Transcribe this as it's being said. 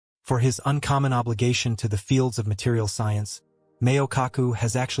For his uncommon obligation to the fields of material science, Michio Kaku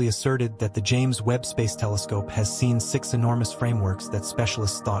has actually asserted that the James Webb Space Telescope has seen 6 enormous frameworks that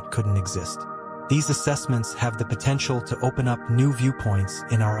specialists thought couldn't exist. These assessments have the potential to open up new viewpoints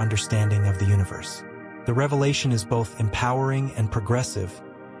in our understanding of the universe. The revelation is both empowering and progressive,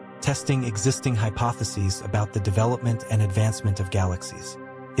 testing existing hypotheses about the development and advancement of galaxies.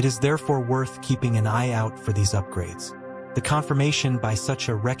 It is therefore worth keeping an eye out for these upgrades. The confirmation by such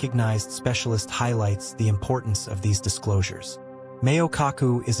a recognized specialist highlights the importance of these disclosures. Michio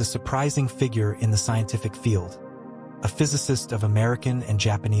Kaku is a surprising figure in the scientific field, a physicist of American and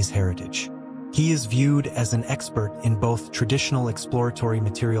Japanese heritage. He is viewed as an expert in both traditional exploratory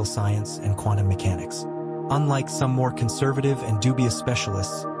material science and quantum mechanics. Unlike some more conservative and dubious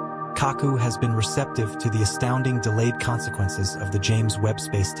specialists, Kaku has been receptive to the astounding delayed consequences of the James Webb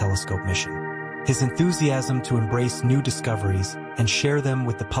Space Telescope mission. His enthusiasm to embrace new discoveries and share them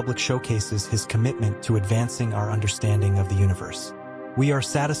with the public showcases his commitment to advancing our understanding of the universe. We are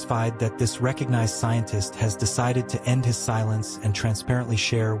satisfied that this recognized scientist has decided to end his silence and transparently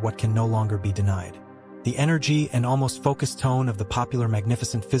share what can no longer be denied. The energy and almost focused tone of the popular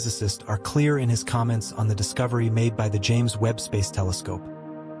magnificent physicist are clear in his comments on the discovery made by the James Webb Space Telescope,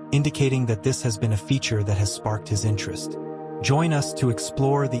 indicating that this has been a feature that has sparked his interest. Join us to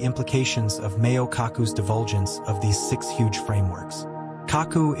explore the implications of Michio Kaku's divulgence of these 6 huge frameworks.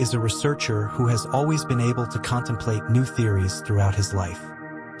 Kaku is a researcher who has always been able to contemplate new theories throughout his life.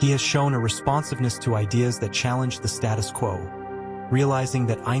 He has shown a responsiveness to ideas that challenge the status quo, realizing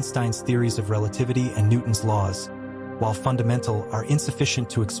that Einstein's theories of relativity and Newton's laws, while fundamental, are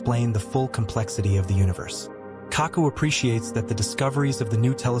insufficient to explain the full complexity of the universe. Kaku appreciates that the discoveries of the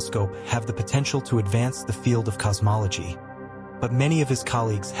new telescope have the potential to advance the field of cosmology, but many of his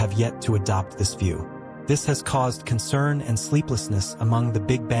colleagues have yet to adopt this view. This has caused concern and sleeplessness among the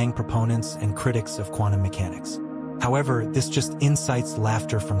Big Bang proponents and critics of quantum mechanics. However, this just incites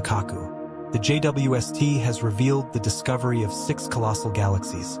laughter from Kaku. The JWST has revealed the discovery of 6 colossal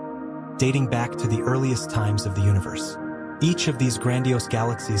galaxies, dating back to the earliest times of the universe. Each of these grandiose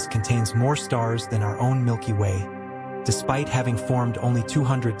galaxies contains more stars than our own Milky Way, despite having formed only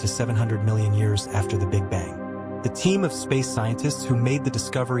 200 to 700 million years after the Big Bang. The team of space scientists who made the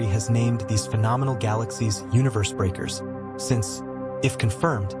discovery has named these phenomenal galaxies universe breakers, since, if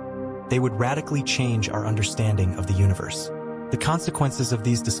confirmed, they would radically change our understanding of the universe. The consequences of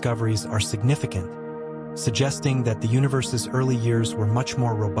these discoveries are significant, suggesting that the universe's early years were much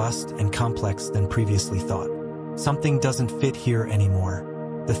more robust and complex than previously thought. Something doesn't fit here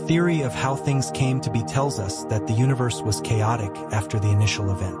anymore. The theory of how things came to be tells us that the universe was chaotic after the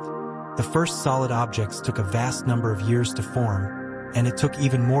initial event. The first solid objects took a vast number of years to form, and it took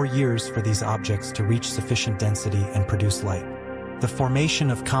even more years for these objects to reach sufficient density and produce light. The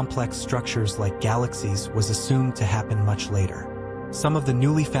formation of complex structures like galaxies was assumed to happen much later. Some of the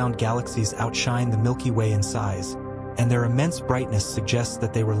newly found galaxies outshine the Milky Way in size, and their immense brightness suggests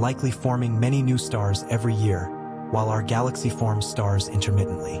that they were likely forming many new stars every year, while our galaxy forms stars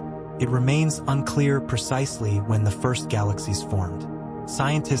intermittently. It remains unclear precisely when the first galaxies formed.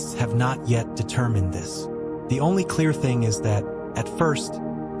 Scientists have not yet determined this. The only clear thing is that, at first,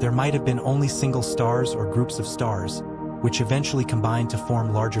 there might have been only single stars or groups of stars, which eventually combined to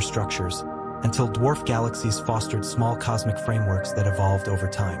form larger structures, until dwarf galaxies fostered small cosmic frameworks that evolved over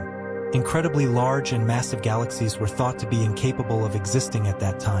time. Incredibly large and massive galaxies were thought to be incapable of existing at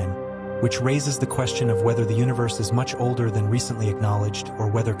that time, which raises the question of whether the universe is much older than recently acknowledged or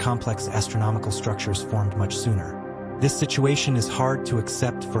whether complex astronomical structures formed much sooner. This situation is hard to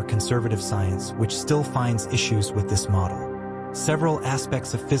accept for conservative science, which still finds issues with this model. Several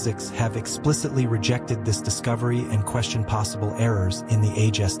aspects of physics have explicitly rejected this discovery and questioned possible errors in the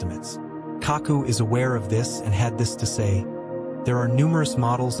age estimates. Kaku is aware of this and had this to say: "There are numerous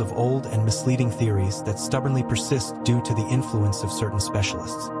models of old and misleading theories that stubbornly persist due to the influence of certain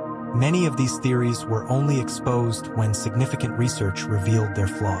specialists. Many of these theories were only exposed when significant research revealed their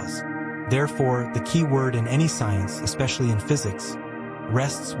flaws. Therefore, the key word in any science, especially in physics,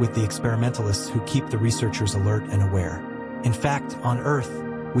 rests with the experimentalists who keep the researchers alert and aware. In fact, on Earth,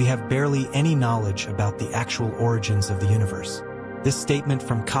 we have barely any knowledge about the actual origins of the universe." This statement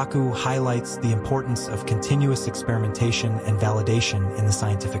from Kaku highlights the importance of continuous experimentation and validation in the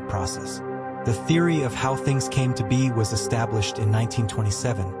scientific process. The theory of how things came to be was established in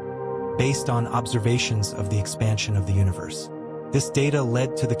 1927, based on observations of the expansion of the universe. This data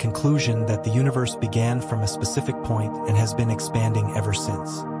led to the conclusion that the universe began from a specific point and has been expanding ever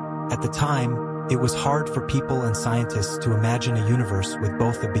since. At the time, it was hard for people and scientists to imagine a universe with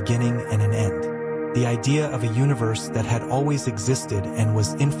both a beginning and an end. The idea of a universe that had always existed and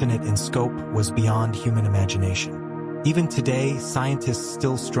was infinite in scope was beyond human imagination. Even today, scientists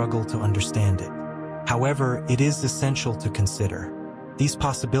still struggle to understand it. However, it is essential to consider these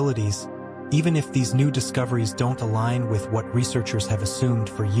possibilities, even if these new discoveries don't align with what researchers have assumed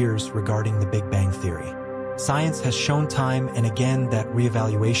for years regarding the Big Bang Theory. Science has shown time and again that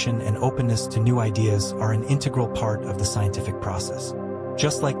reevaluation and openness to new ideas are an integral part of the scientific process.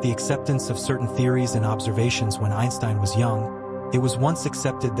 Just like the acceptance of certain theories and observations when Einstein was young, it was once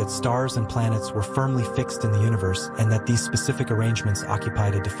accepted that stars and planets were firmly fixed in the universe and that these specific arrangements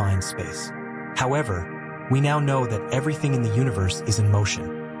occupied a defined space. However, we now know that everything in the universe is in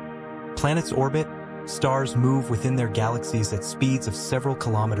motion. Planets orbit, stars move within their galaxies at speeds of several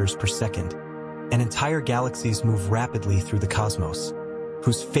kilometers per second, and entire galaxies move rapidly through the cosmos,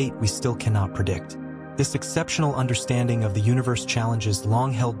 whose fate we still cannot predict. This exceptional understanding of the universe challenges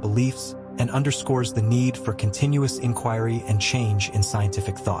long-held beliefs and underscores the need for continuous inquiry and change in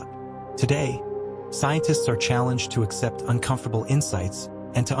scientific thought. Today, scientists are challenged to accept uncomfortable insights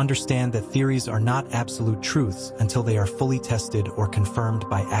and to understand that theories are not absolute truths until they are fully tested or confirmed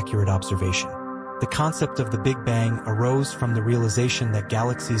by accurate observation. The concept of the Big Bang arose from the realization that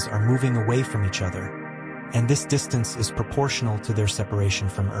galaxies are moving away from each other, and this distance is proportional to their separation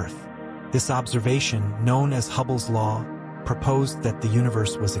from Earth. This observation, known as Hubble's law, proposed that the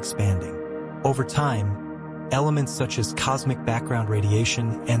universe was expanding. Over time, elements such as cosmic background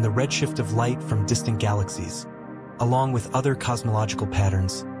radiation and the redshift of light from distant galaxies, along with other cosmological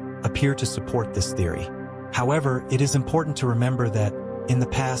patterns, appear to support this theory. However, it is important to remember that, in the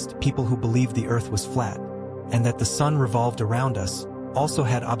past, people who believed the Earth was flat, and that the Sun revolved around us, also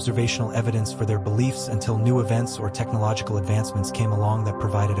had observational evidence for their beliefs until new events or technological advancements came along that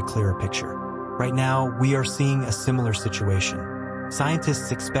provided a clearer picture. Right now, we are seeing a similar situation.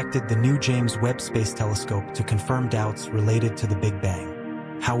 Scientists expected the new James Webb Space Telescope to confirm doubts related to the Big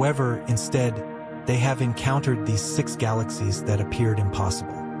Bang. However, instead, they have encountered these 6 galaxies that appeared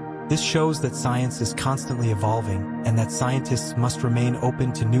impossible. This shows that science is constantly evolving and that scientists must remain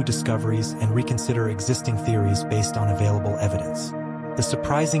open to new discoveries and reconsider existing theories based on available evidence. The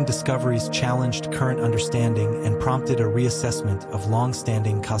surprising discoveries challenged current understanding and prompted a reassessment of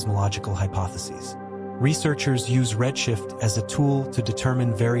long-standing cosmological hypotheses. Researchers use redshift as a tool to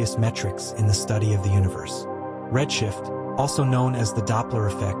determine various metrics in the study of the universe. Redshift, also known as the Doppler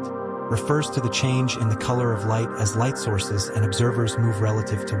effect, refers to the change in the color of light as light sources and observers move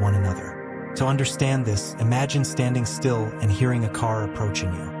relative to one another. To understand this, imagine standing still and hearing a car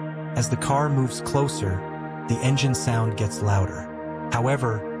approaching you. As the car moves closer, the engine sound gets louder.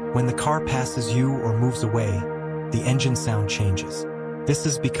 However, when the car passes you or moves away, the engine sound changes. This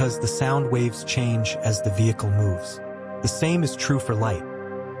is because the sound waves change as the vehicle moves. The same is true for light.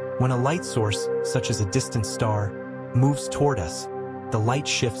 When a light source, such as a distant star, moves toward us, the light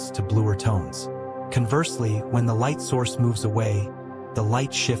shifts to bluer tones. Conversely, when the light source moves away, the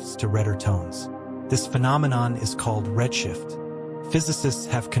light shifts to redder tones. This phenomenon is called redshift. Physicists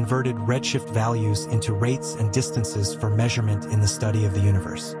have converted redshift values into rates and distances for measurement in the study of the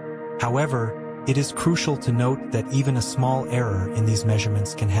universe. However, it is crucial to note that even a small error in these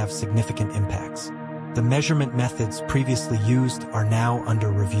measurements can have significant impacts. The measurement methods previously used are now under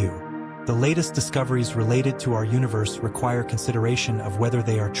review. The latest discoveries related to our universe require consideration of whether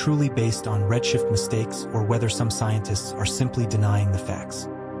they are truly based on redshift mistakes or whether some scientists are simply denying the facts.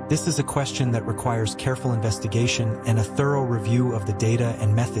 This is a question that requires careful investigation and a thorough review of the data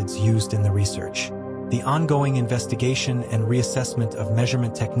and methods used in the research. The ongoing investigation and reassessment of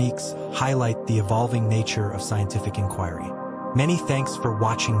measurement techniques highlight the evolving nature of scientific inquiry. Many thanks for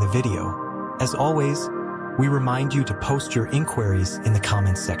watching the video. As always, we remind you to post your inquiries in the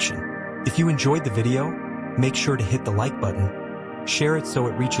comments section. If you enjoyed the video, make sure to hit the like button, share it so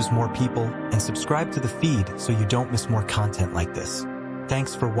it reaches more people, and subscribe to the feed so you don't miss more content like this.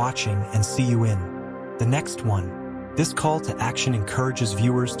 Thanks for watching and see you in the next one. This call to action encourages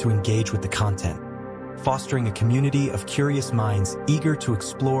viewers to engage with the content, fostering a community of curious minds eager to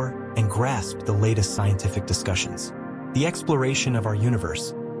explore and grasp the latest scientific discussions. The exploration of our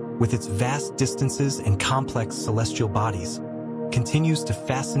universe, with its vast distances and complex celestial bodies, continues to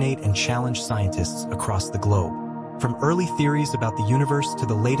fascinate and challenge scientists across the globe. From early theories about the universe to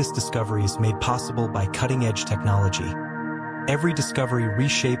the latest discoveries made possible by cutting-edge technology, every discovery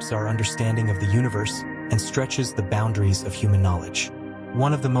reshapes our understanding of the universe and stretches the boundaries of human knowledge.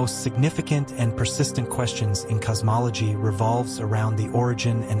 One of the most significant and persistent questions in cosmology revolves around the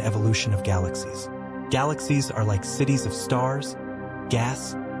origin and evolution of galaxies. Galaxies are like cities of stars,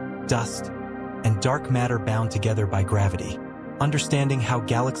 gas, dust, and dark matter bound together by gravity. Understanding how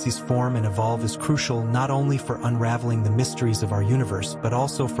galaxies form and evolve is crucial not only for unraveling the mysteries of our universe but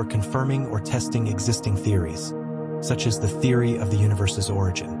also for confirming or testing existing theories, such as the theory of the universe's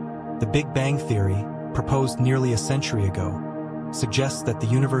origin. The Big Bang Theory, proposed nearly a century ago, suggests that the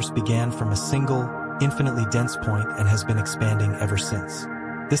universe began from a single, infinitely dense point and has been expanding ever since.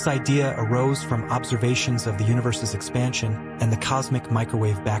 This idea arose from observations of the universe's expansion and the cosmic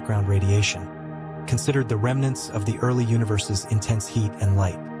microwave background radiation, considered the remnants of the early universe's intense heat and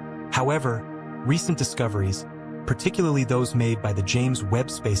light. However, recent discoveries, particularly those made by the James Webb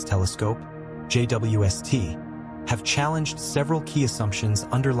Space Telescope, JWST, have challenged several key assumptions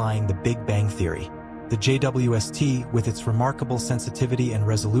underlying the Big Bang Theory. The JWST, with its remarkable sensitivity and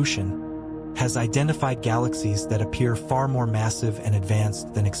resolution, has identified galaxies that appear far more massive and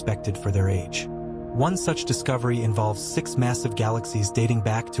advanced than expected for their age. One such discovery involves 6 massive galaxies dating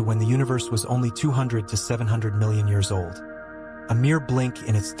back to when the universe was only 200 to 700 million years old, a mere blink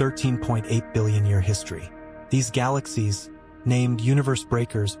in its 13.8 billion year history. These galaxies, named universe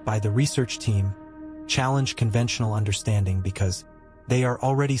breakers by the research team, challenge conventional understanding because they are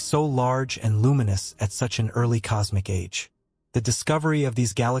already so large and luminous at such an early cosmic age. The discovery of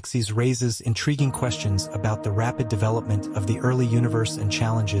these galaxies raises intriguing questions about the rapid development of the early universe and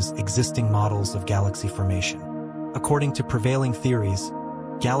challenges existing models of galaxy formation. According to prevailing theories,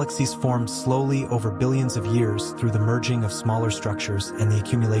 galaxies formed slowly over billions of years through the merging of smaller structures and the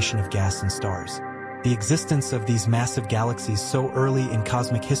accumulation of gas in stars. The existence of these massive galaxies so early in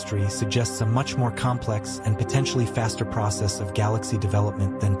cosmic history suggests a much more complex and potentially faster process of galaxy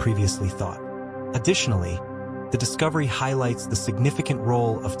development than previously thought. Additionally, the discovery highlights the significant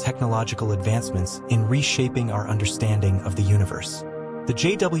role of technological advancements in reshaping our understanding of the universe. The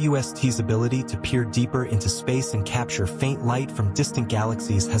JWST's ability to peer deeper into space and capture faint light from distant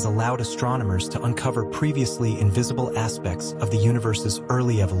galaxies has allowed astronomers to uncover previously invisible aspects of the universe's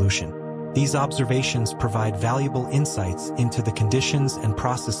early evolution. These observations provide valuable insights into the conditions and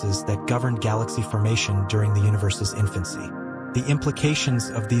processes that governed galaxy formation during the universe's infancy. The implications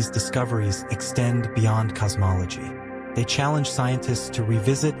of these discoveries extend beyond cosmology. They challenge scientists to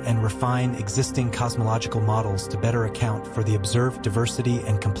revisit and refine existing cosmological models to better account for the observed diversity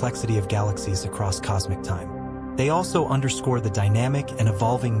and complexity of galaxies across cosmic time. They also underscore the dynamic and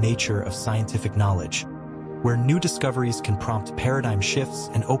evolving nature of scientific knowledge, where new discoveries can prompt paradigm shifts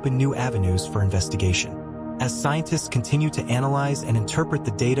and open new avenues for investigation. As scientists continue to analyze and interpret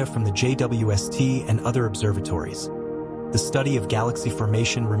the data from the JWST and other observatories, the study of galaxy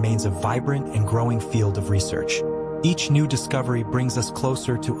formation remains a vibrant and growing field of research. Each new discovery brings us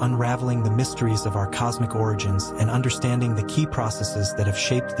closer to unraveling the mysteries of our cosmic origins and understanding the key processes that have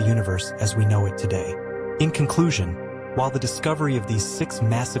shaped the universe as we know it today. In conclusion, while the discovery of these 6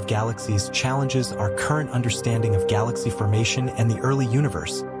 massive galaxies challenges our current understanding of galaxy formation and the early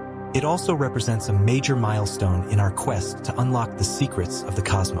universe, it also represents a major milestone in our quest to unlock the secrets of the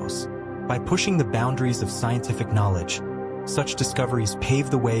cosmos. By pushing the boundaries of scientific knowledge, such discoveries pave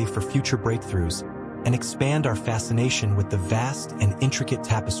the way for future breakthroughs and expand our fascination with the vast and intricate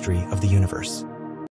tapestry of the universe.